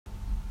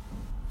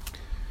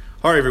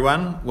Hi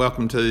everyone,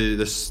 welcome to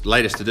this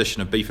latest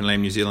edition of Beef and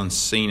Lamb New Zealand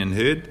Seen and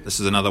Heard. This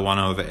is another one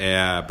of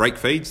our break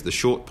feeds, the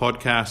short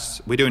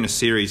podcasts. We're doing a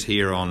series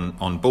here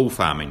on bull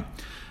farming.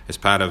 As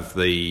part of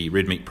the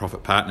Red Meat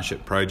Profit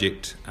Partnership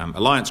Project,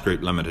 Alliance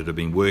Group Limited have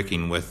been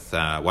working with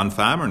one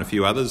farmer and a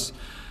few others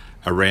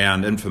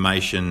around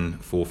information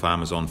for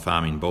farmers on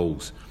farming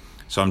bulls.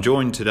 So I'm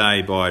joined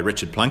today by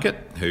Richard Plunkett,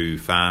 who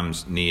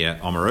farms near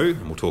Oamaru,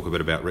 and we'll talk a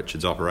bit about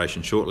Richard's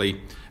operation shortly,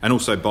 and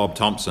also Bob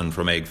Thompson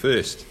from Ag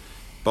First.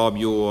 Bob,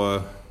 where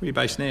are you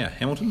based now?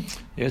 Hamilton?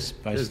 Yes,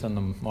 based in the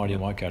mighty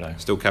Waikato.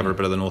 Still cover a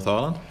bit of the North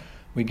Island?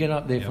 We get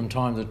up there from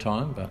time to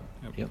time, but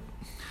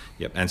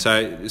Yep. And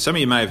so some of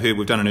you may have heard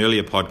we've done an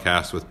earlier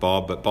podcast with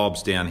Bob, but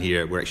Bob's down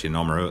here. We're actually in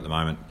Oamaru at the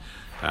moment.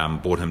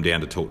 Brought him down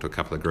to talk to a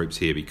couple of groups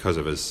here because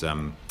of his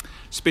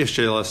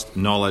specialist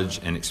knowledge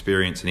and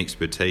experience and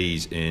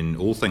expertise in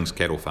all things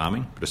cattle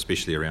farming, but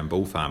especially around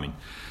bull farming.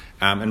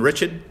 And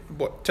Richard,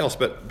 tell us a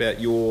bit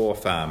about your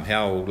farm.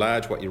 How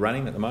large, what you're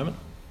running at the moment?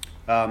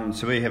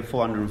 So we have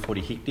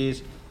 440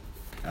 hectares.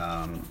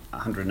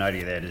 180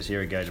 of that is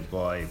irrigated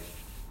by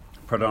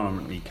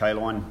predominantly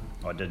K-line.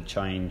 I did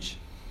change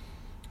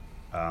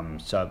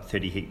sub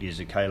 30 hectares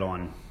of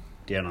K-line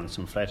down on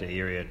some flatter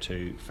area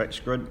to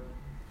fixed grid,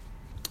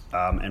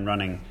 and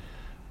running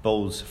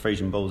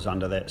Frisian bulls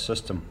under that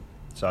system.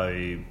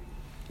 So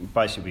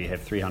basically we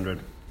have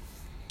 300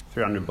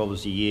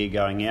 bulls a year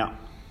going out,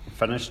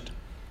 finished.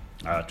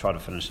 Try to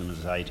finish them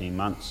as 18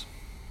 months.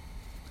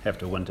 Have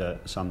to winter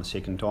some the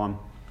second time.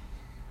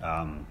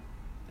 Run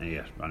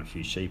a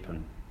few sheep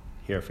and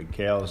Hereford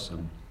cows,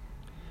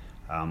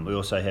 and we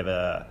also have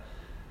a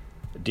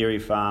dairy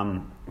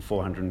farm,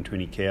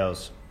 420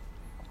 cows,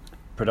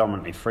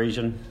 predominantly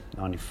Frisian,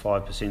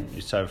 95%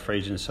 or so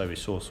Frisian. So we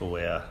source all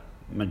our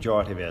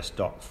majority of our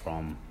stock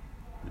from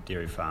the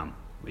dairy farm.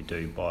 We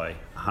do buy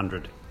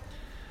 100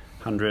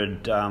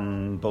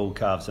 bull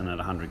calves in at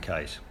 100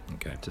 k's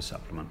to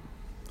supplement.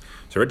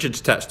 So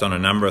Richard's touched on a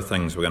number of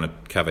things we're going to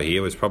cover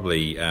here. There's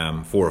probably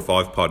 4 or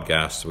 5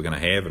 podcasts we're going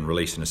to have and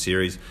release in a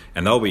series,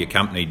 and they'll be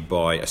accompanied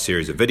by a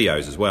series of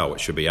videos as well, which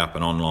should be up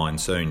and online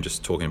soon,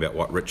 just talking about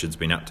what Richard's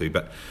been up to.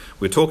 But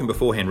we were talking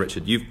beforehand,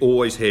 Richard, you've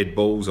always had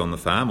bulls on the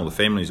farm, or the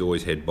family's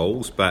always had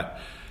bulls, but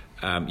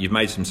you've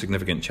made some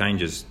significant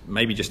changes.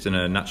 Maybe just in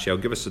a nutshell,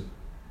 give us,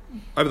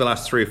 over the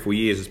last 3 or 4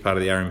 years as part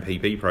of the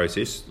RMPP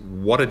process,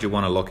 what did you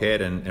want to look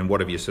at, and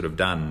what have you sort of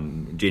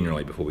done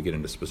generally before we get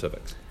into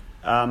specifics?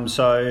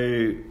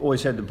 So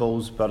always had the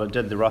bulls, but I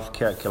did the rough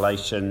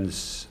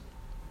calculations,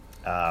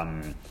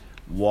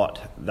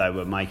 what they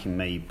were making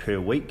me per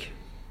week.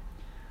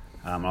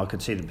 I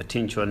could see the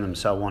potential in them,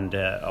 so I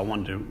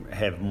wanted to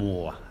have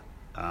more.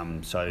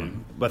 With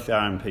the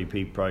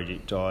RMPP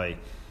project, I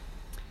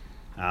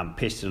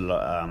pestered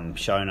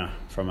Shona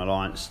from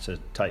Alliance to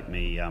take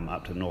me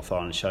up to the North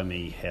Island and show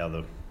me how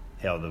the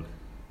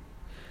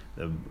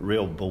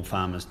real bull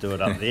farmers do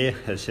it up there,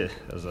 as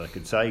I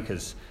could say,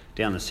 because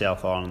down the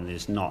South Island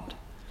there's nowhere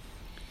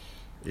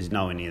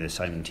near the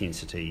same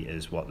intensity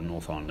as what the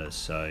North Island is.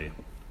 So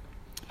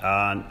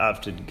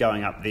after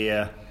going up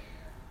there,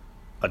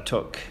 I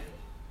took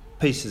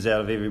pieces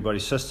out of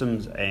everybody's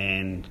systems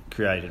and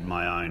created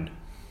my own,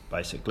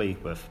 basically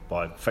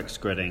by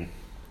fixed gridding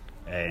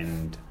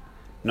and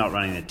not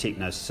running the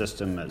Techno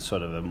system. It's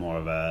sort of more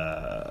of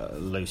a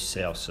loose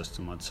south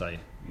system, I'd say,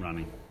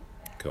 running.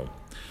 Cool.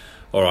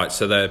 All right,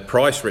 so the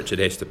price Richard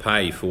has to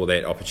pay for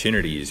that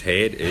opportunity he's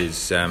had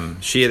is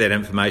share that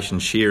information,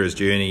 share his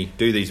journey,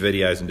 do these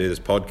videos and do this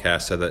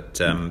podcast so that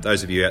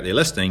those of you out there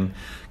listening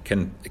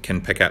can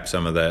pick up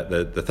some of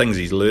the things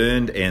he's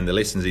learned and the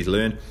lessons he's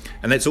learned.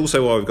 And that's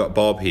also why we've got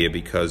Bob here,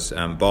 because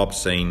Bob's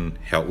seen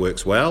how it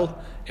works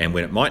well and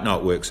when it might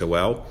not work so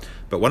well.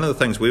 But one of the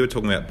things we were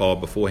talking about,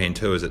 Bob, beforehand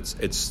too, is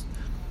it's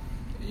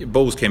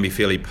bulls can be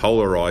fairly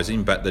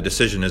polarising, but the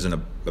decision isn't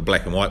a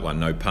black and white one,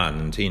 no pun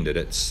intended.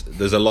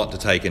 There's a lot to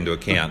take into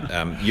account.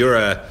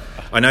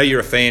 I know you're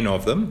a fan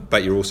of them,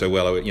 but you're also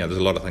there's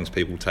a lot of things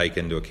people take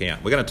into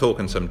account. We're going to talk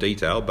in some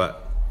detail,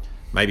 but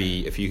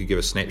maybe if you could give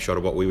a snapshot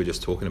of what we were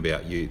just talking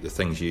about, the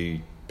things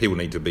people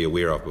need to be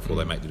aware of before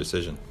they make the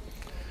decision.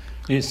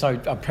 Yeah, so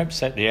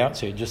perhaps at the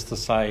outset, just to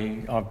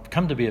say, I've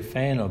come to be a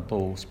fan of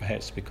bulls,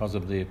 perhaps because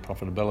of their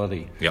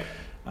profitability. Yep.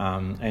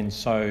 And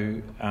so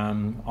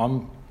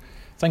I'm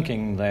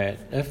thinking that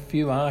if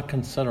you are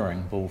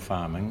considering bull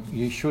farming,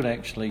 you should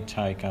actually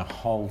take a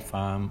whole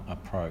farm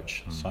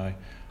approach. So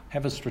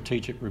have a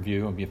strategic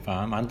review of your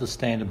farm,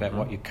 understand about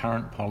what your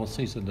current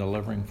policies are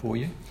delivering for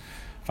you.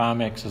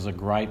 FarmX is a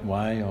great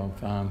way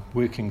of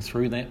working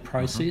through that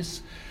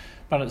process,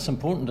 but it's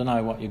important to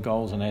know what your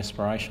goals and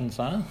aspirations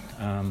are,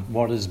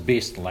 what is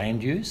best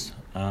land use,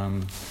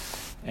 and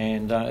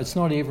it's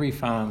not every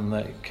farm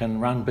that can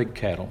run big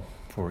cattle,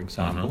 for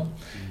example.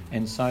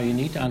 And so you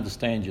need to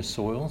understand your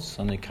soils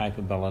and their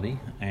capability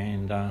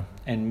and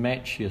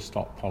match your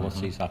stock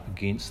policies up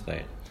against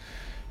that.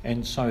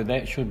 And so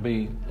that should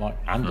be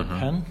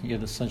underpin your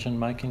decision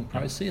making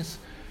process.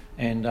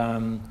 And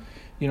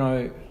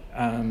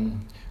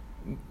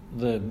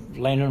the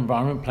land and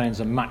environment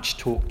plans are much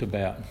talked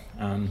about,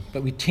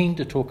 but we tend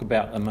to talk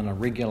about them in a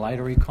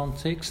regulatory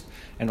context,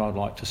 and I'd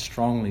like to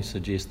strongly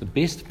suggest the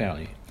best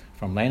value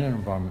from land and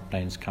environment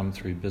plans come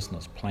through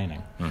business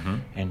planning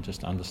and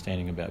just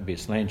understanding about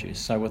best land use.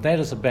 So with that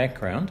as a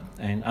background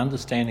and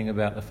understanding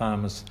about the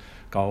farmer's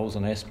goals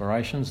and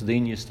aspirations,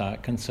 then you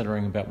start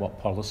considering about what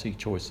policy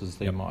choices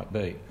there might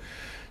be.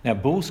 Now,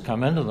 bulls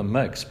come into the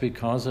mix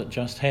because it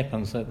just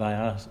happens that they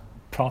are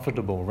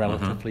profitable,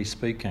 relatively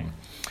speaking.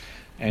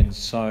 And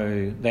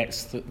so that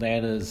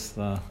is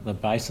the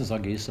basis, I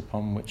guess,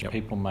 upon which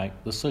people make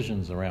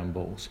decisions around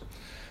bulls.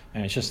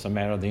 And it's just a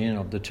matter of the end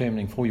of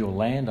determining for your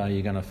land, are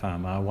you going to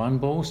farm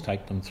R1 bulls,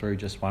 take them through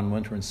just one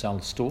winter and sell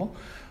the store,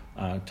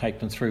 take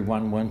them through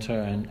one winter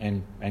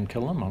and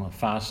kill them on a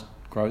fast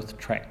growth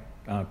track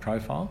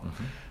profile,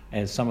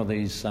 as some of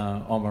these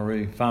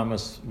Oamaru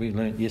farmers we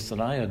learnt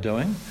yesterday are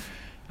doing,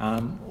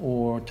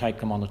 or take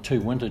them on a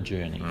 2-winter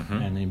journey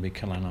and then be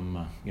killing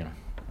them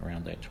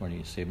around that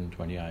 27,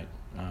 28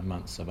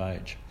 months of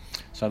age.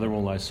 So there are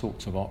all those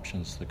sorts of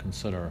options to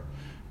consider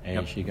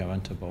as you go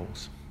into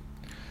bulls.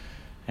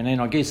 And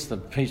then I guess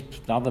the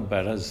other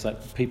bit is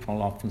that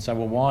people often say,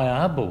 well, why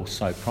are bulls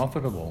so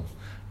profitable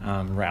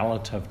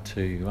relative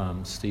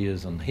to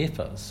steers and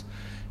heifers?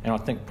 And I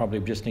think probably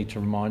we just need to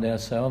remind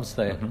ourselves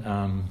that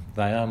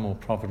they are more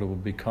profitable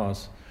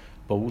because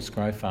bulls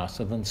grow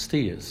faster than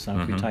steers. So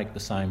if we take the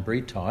same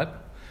breed type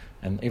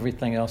and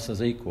everything else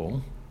is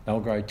equal,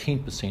 they'll grow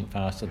 10%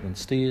 faster than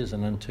steers,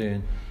 and in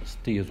turn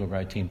steers will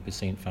grow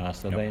 10%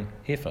 faster than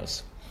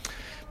heifers.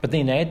 But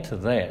then add to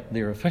that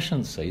their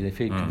efficiency, their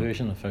feed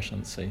conversion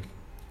efficiency,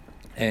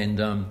 and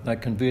they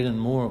convert in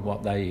more of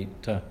what they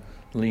eat to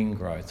lean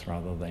growth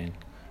rather than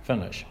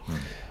finish.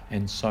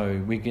 And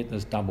so we get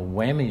this double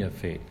whammy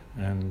effect,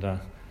 and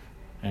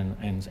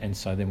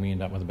so then we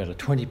end up with about a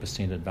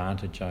 20%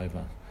 advantage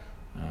over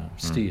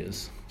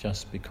steers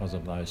just because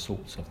of those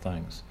sorts of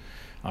things.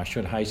 I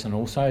should hasten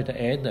also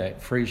to add that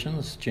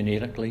Friesians,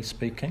 genetically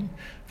speaking,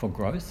 for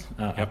growth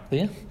are up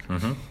there.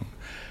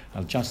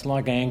 Just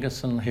like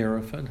Angus and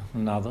Hereford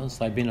and others,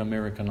 they've been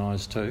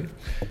Americanised too.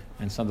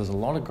 And so there's a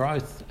lot of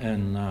growth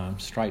in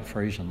straight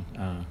Friesian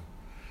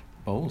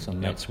bulls,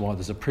 and that's why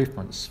there's a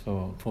preference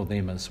for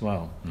them as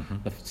well.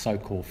 The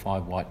so-called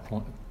five white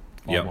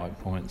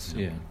points,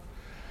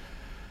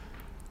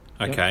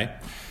 Okay.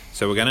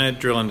 So we're going to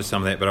drill into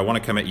some of that, but I want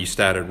to come at, you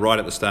started right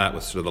at the start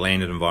with sort of the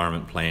land and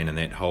environment plan and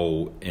that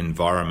whole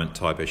environment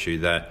type issue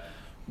there.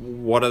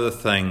 What are the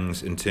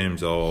things in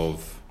terms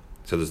of,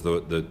 so there's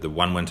the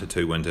 1 winter,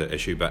 2 winter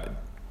issue, but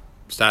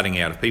starting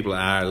out, if people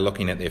are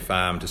looking at their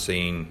farm to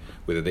seeing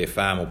whether their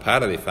farm or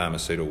part of their farm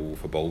is suitable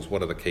for bulls,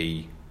 what are the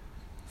key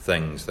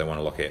things they want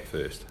to look at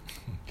first?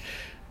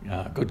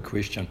 Good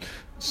question.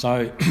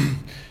 So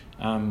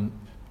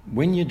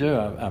when you do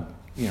a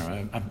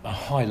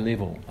high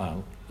level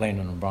land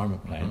and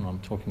environment plan, I'm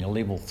talking a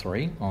level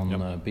 3 on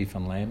the beef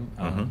and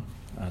lamb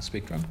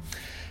spectrum,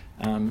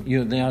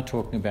 you're now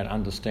talking about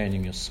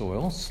understanding your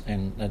soils,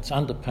 and it's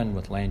underpinned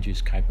with land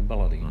use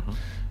capability.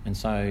 And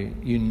so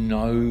you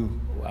know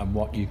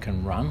what you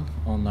can run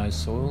on those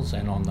soils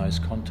and on those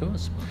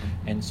contours.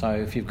 And so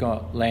if you've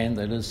got land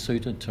that is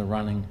suited to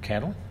running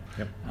cattle,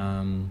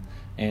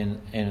 and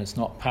it's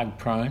not pug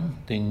prone,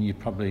 then you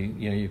probably,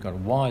 you've got a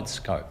wide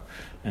scope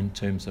in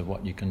terms of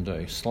what you can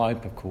do.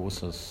 Slope, of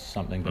course, is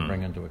something to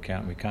bring into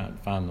account. We can't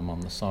farm them on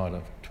the side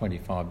of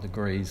 25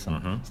 degrees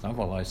and stuff,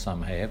 although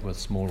some have with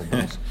smaller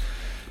bulls.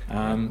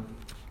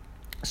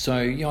 So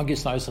I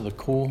guess those are the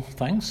core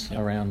things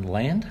around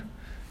land,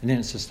 and then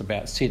it's just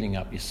about setting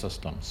up your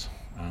systems.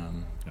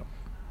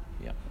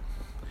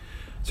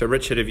 So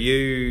Richard, have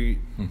you,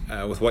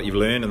 with what you've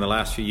learned in the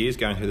last few years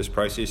going through this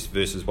process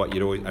versus what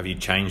you'd always, have you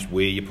changed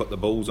where you put the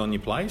bulls on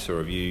your place,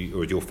 or has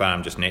your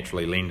farm just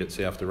naturally leaned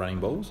itself to running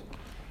bulls?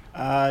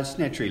 It's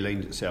naturally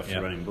leaned itself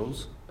to running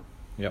bulls.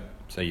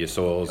 So your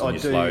soils and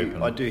your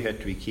slope. I do have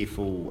to be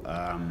careful,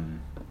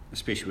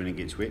 especially when it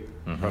gets wet,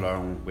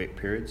 prolonged wet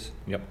periods.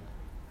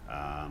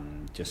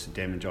 Just the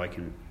damage I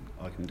can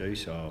do,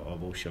 so I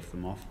will shift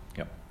them off.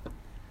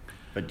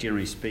 But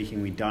generally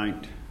speaking, we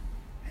don't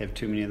have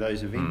too many of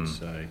those events.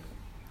 So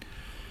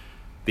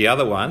the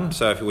other one,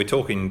 so if we're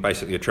talking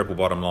basically a triple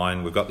bottom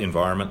line, we've got the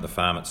environment, the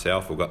farm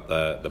itself, we've got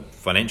the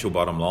financial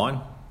bottom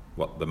line,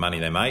 what the money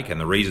they make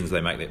and the reasons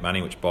they make that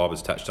money, which Bob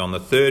has touched on. The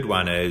third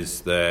one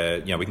is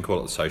we can call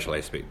it the social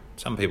aspect.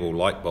 Some people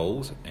like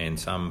bulls and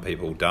some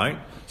people don't.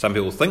 Some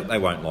people think they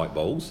won't like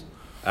bulls.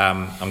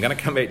 I'm going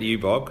to come back to you,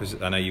 Bob, because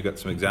I know you've got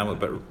some examples,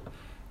 but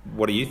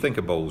what do you think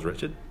of bulls,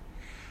 Richard?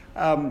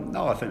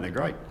 No, I think they're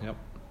great.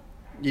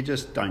 You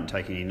just don't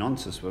take any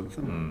nonsense with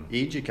them.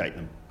 You educate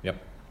them.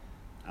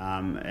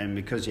 And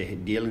because you're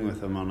dealing with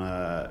them on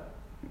a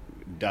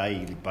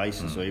daily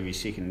basis or every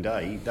second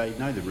day, they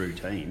know the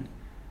routine,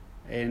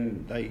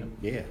 and they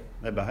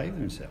behave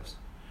themselves.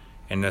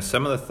 And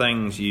some of the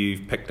things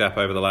you've picked up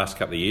over the last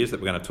couple of years that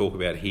we're going to talk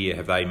about here,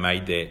 have they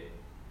made that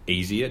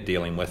easier,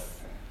 dealing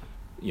with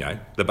the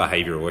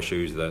behavioural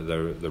issues,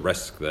 the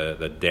risk,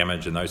 the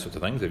damage, and those sorts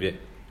of things? Have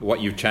what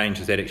you've changed,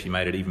 has that actually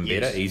made it even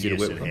better, easier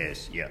to work with? Yes, it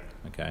has, yeah.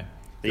 Okay.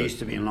 They used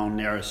to be in long,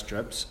 narrow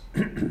strips,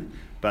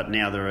 but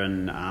now they're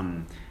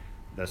in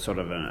they're sort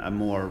of a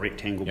more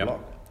rectangle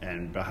block,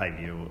 and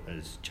behaviour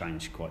has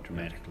changed quite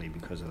dramatically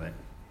because of that.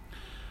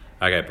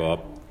 Okay,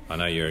 Bob, I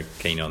know you're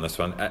keen on this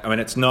one. I mean,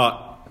 it's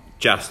not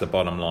just a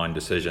bottom line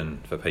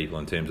decision for people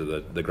in terms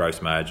of the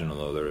gross margin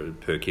or the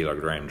per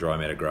kilogram dry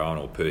matter grown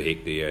or per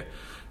hectare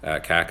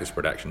carcass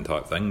production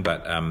type thing,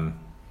 but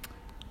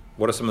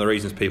what are some of the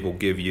reasons people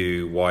give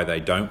you why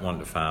they don't want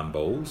to farm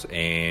bulls,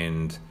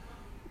 and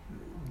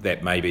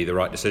that may be the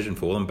right decision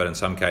for them, but in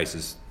some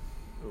cases,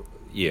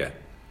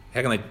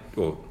 how can they,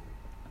 or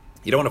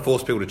you don't want to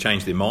force people to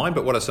change their mind,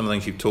 but what are some of the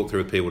things you've talked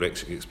through with people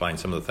to explain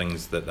some of the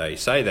things that they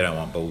say they don't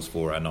want bulls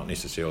for are not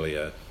necessarily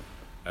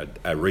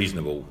a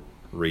reasonable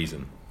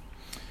reason?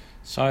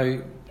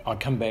 So I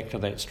come back to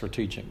that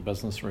strategic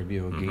business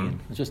review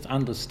again, just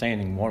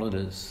understanding what it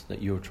is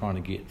that you're trying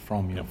to get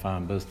from your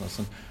farm business.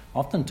 And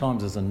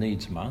oftentimes there's a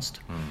needs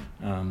must,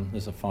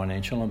 there's a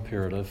financial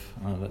imperative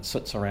that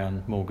sits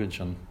around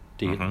mortgage and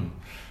debt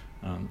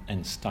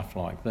and stuff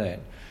like that.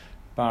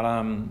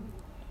 But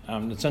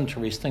it's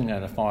interesting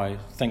that if I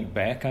think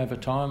back over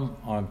time,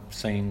 I've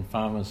seen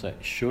farmers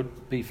that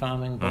should be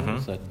farming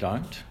bulls that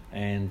don't,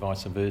 and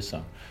vice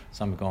versa.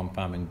 Some have gone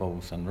farming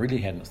bulls and really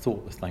hadn't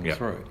thought the thing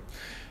through.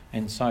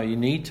 And so you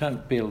need to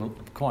be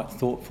quite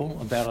thoughtful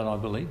about it, I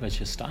believe, as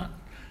you start.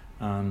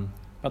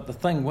 But the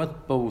thing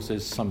with bulls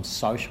is some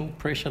social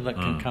pressure that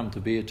can come to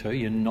bear too.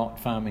 You're not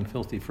farming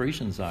filthy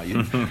Friesians, are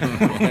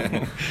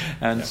you?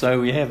 And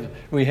so we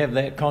have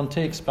that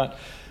context. But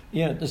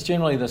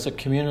there's a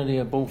community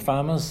of bull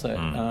farmers that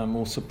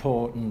will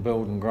support and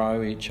build and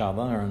grow each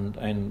other,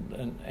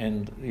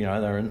 and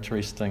they're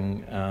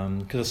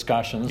interesting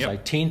discussions. They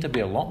tend to be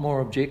a lot more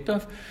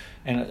objective,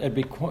 and it'd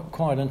be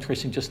quite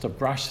interesting just to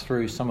brush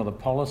through some of the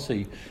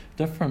policy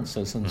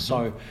differences. And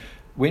so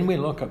when we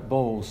look at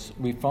bulls,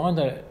 we find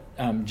that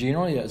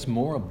generally it's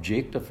more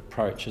objective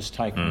approach is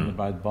taken to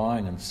both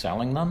buying and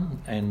selling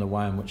them and the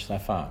way in which they're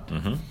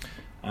farmed.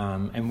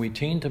 And we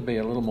tend to be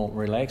a little more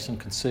relaxed and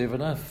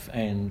conservative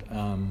and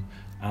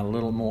a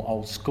little more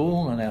old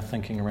school in our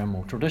thinking around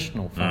more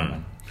traditional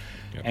farming.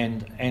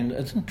 And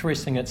it's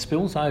interesting, it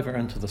spills over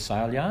into the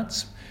sale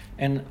yards.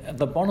 And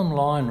the bottom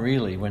line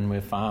really when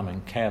we're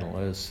farming cattle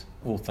is,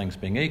 all things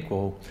being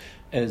equal,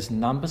 is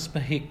numbers per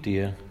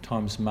hectare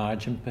times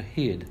margin per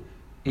head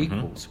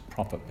equals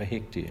profit per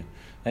hectare.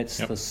 That's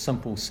the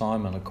simple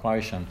Simon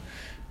equation.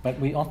 But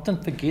we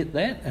often forget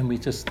that, and we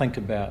just think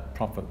about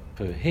profit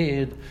per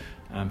head,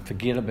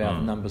 forget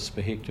about numbers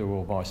per hectare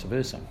or vice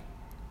versa.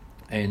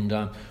 And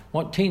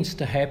what tends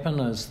to happen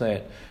is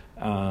that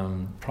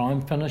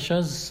prime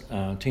finishers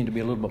tend to be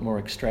a little bit more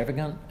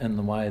extravagant in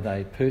the way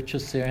they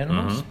purchase their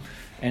animals,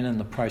 and in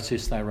the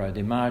process they erode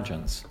their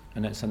margins.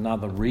 And that's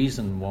another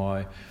reason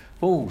why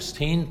bulls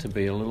tend to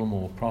be a little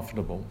more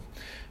profitable.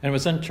 And it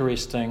was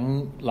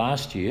interesting,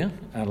 last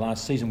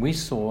season, we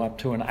saw up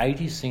to an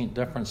 80-cent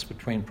difference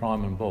between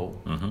prime and bull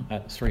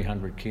at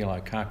 300 kilo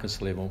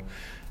carcass level.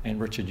 And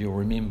Richard, you'll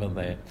remember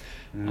that.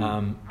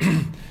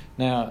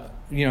 Now,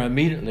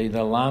 immediately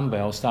the alarm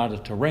bell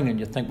started to ring, and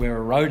you think we're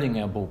eroding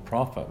our bull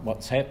profit.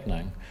 What's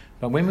happening?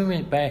 But when we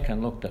went back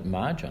and looked at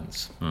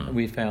margins,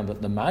 we found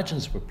that the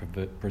margins were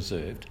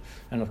preserved,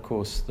 and of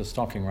course the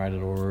stocking rate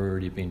had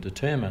already been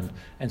determined,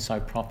 and so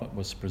profit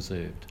was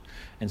preserved.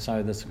 And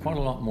so there's quite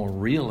a lot more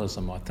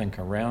realism, I think,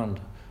 around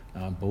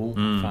bull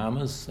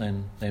farmers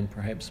than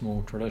perhaps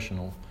more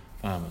traditional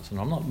farmers.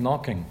 And I'm not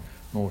knocking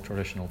more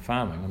traditional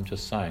farming, I'm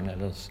just saying that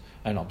is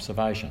an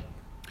observation.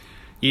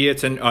 Yeah,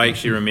 I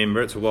actually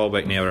remember, it's a while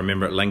back now, I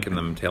remember at Lincoln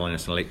them telling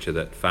us in a lecture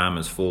that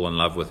farmers fall in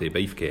love with their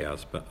beef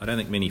cows, but I don't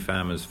think many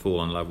farmers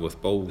fall in love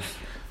with bulls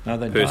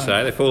per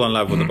se. They fall in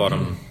love with the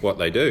bottom, what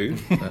they do.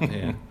 But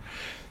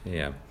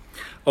yeah.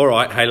 All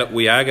right, hey, look,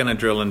 we are going to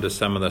drill into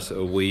some of this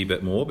a wee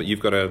bit more, but you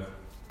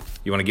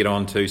want to get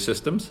on to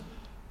systems?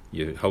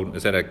 You're holding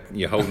up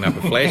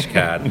a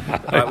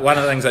flashcard. One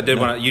of the things I did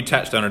you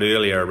touched on it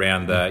earlier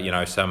around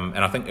some,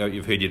 and I think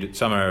you've heard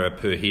some are a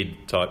per head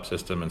type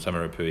system and some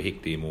are a per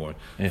hectare more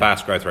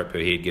fast growth rate per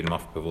head, get them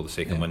off before the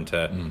second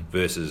winter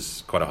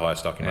versus quite a higher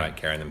stocking rate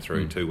carrying them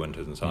through 2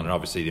 winters and so on. And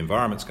obviously the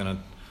environment's going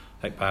to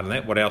take part in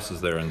that. What else is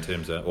there in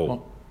terms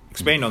of,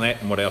 expand on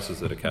that, and what else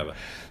is there to cover?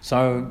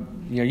 So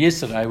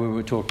yesterday we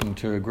were talking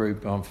to a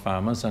group of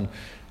farmers and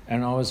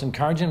I was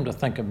encouraging them to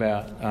think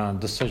about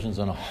decisions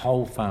in a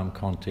whole farm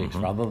context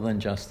rather than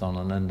just on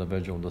an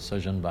individual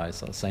decision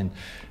basis.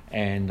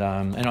 And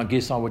I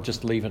guess I would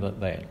just leave it at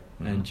that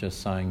and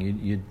just saying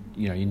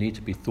you need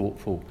to be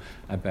thoughtful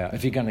about,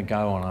 if you're going to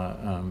go on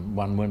a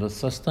one winter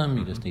system,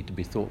 you just need to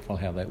be thoughtful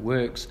how that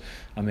works.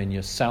 I mean,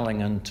 you're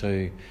selling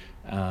into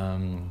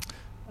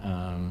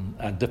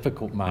a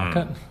difficult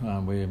market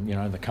where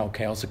the cull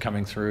cows are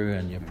coming through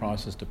and your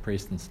price is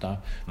depressed and stuff,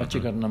 but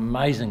you've got an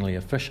amazingly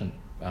efficient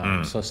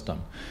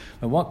system.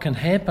 But what can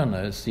happen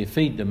is your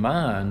feed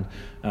demand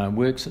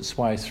works its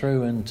way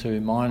through into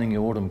mining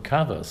your autumn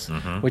covers,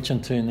 which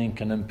in turn then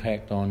can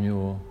impact on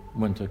your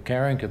winter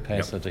carrying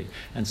capacity.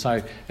 And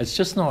so it's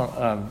just not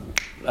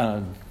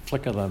a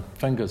flick of the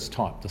fingers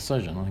type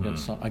decision. I think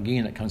it's,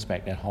 again, it comes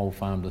back to that whole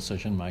farm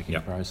decision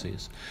making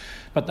process.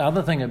 But the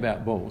other thing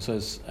about bulls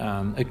is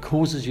it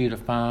causes you to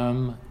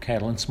farm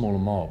cattle in smaller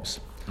mobs.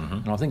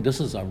 And I think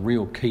this is a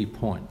real key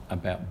point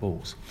about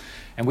bulls.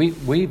 And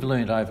we've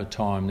learned over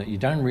time that you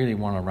don't really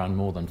want to run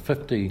more than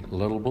 50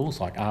 little bulls,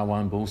 like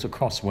R1 bulls,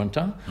 across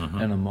winter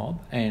in a mob.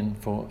 And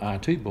for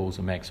R2 bulls,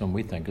 the maximum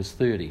we think is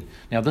 30.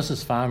 Now, this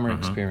is farmer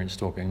experience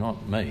talking,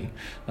 not me.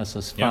 This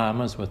is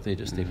farmers with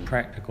their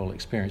practical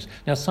experience.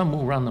 Now, some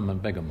will run them in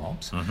bigger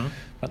mobs.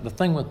 But the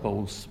thing with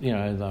bulls, you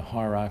know, the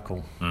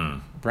hierarchical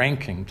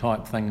ranking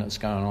type thing that's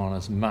going on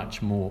is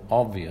much more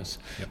obvious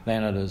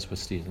than it is with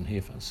steers and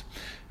heifers.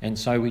 And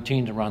so we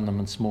tend to run them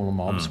in smaller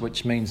mobs,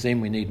 which means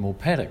then we need more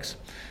paddocks.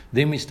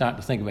 Then we start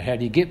to think about how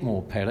do you get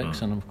more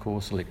paddocks, and of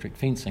course electric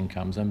fencing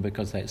comes in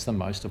because that's the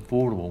most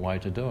affordable way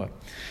to do it.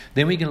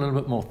 Then we get a little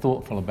bit more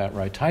thoughtful about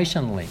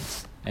rotation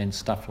lengths and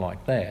stuff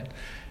like that.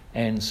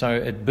 And so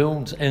it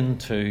builds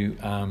into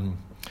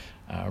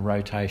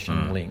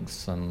rotation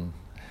lengths and,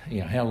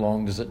 you know, how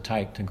long does it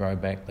take to grow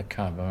back the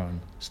cover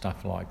and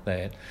stuff like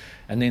that.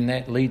 And then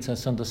that leads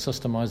us into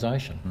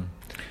systemisation.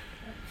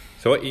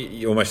 So what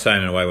you're almost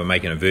saying in a way we're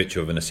making a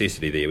virtue of a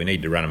necessity there. We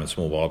need to run them in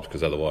small mobs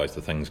because otherwise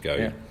the things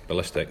go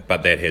ballistic.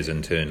 But that has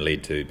in turn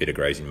led to better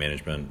grazing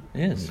management,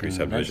 increased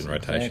subdivision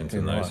rotations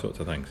and those sorts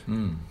of things.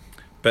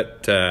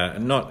 But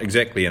not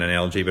exactly an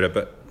analogy,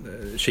 but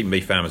sheep and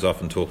beef farmers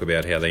often talk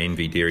about how they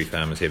envy dairy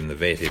farmers having the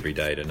VAT every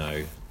day to know,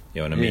 you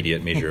know, an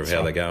immediate measure of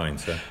how they're going.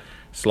 So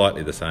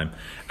slightly the same.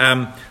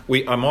 I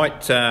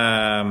might,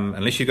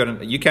 unless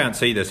you can't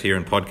see this here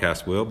in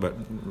podcast world, but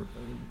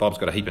Bob's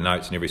got a heap of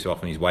notes, and every so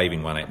often he's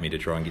waving one at me to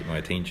try and get my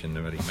attention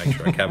to make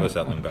sure I cover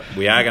something. But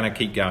we are going to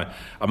keep going.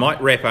 I might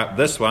wrap up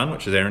this one,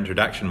 which is our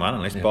introduction one,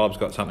 unless Bob's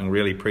got something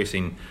really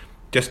pressing.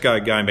 Just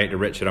going back to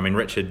Richard. I mean,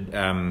 Richard,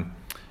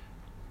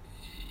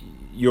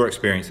 your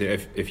experience there,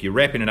 if you're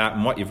wrapping it up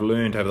and what you've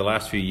learned over the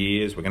last few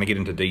years, we're going to get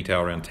into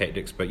detail around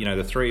tactics, but, you know,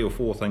 the 3 or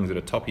 4 things that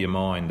are top of your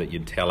mind that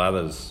you'd tell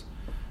others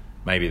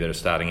maybe that are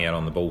starting out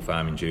on the bull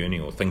farming journey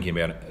or thinking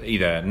about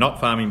either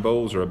not farming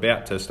bulls or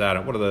about to start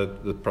it, what are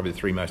the probably the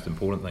 3 most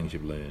important things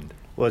you've learned?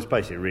 Well, it's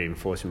basically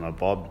reinforcing what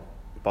Bob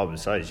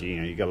says. You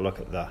know, you've got to look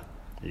at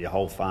your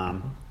whole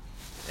farm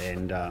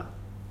and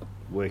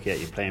work out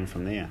your plan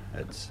from there.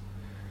 It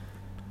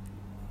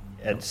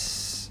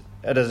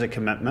is a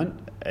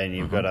commitment, and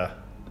you've got to,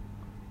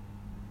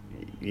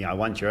 you know,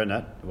 once you're in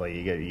it, well,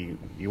 you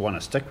want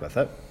to stick with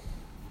it.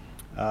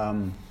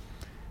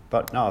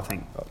 But no, I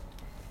think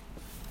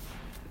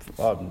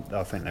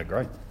they're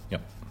great.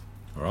 Yep.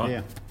 All right.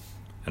 Yeah.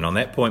 And on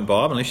that point,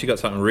 Bob, unless you've got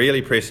something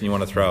really pressing you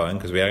want to throw in,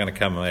 because we are going to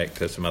come back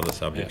to some other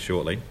subjects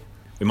shortly,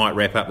 we might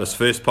wrap up this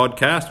first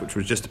podcast, which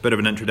was just a bit of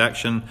an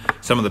introduction,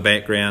 some of the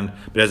background.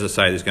 But as I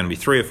say, there's going to be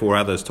 3 or 4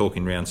 others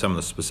talking around some of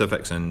the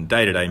specifics in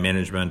day-to-day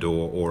management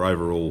or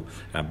overall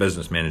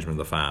business management of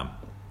the farm.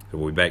 So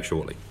we'll be back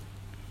shortly.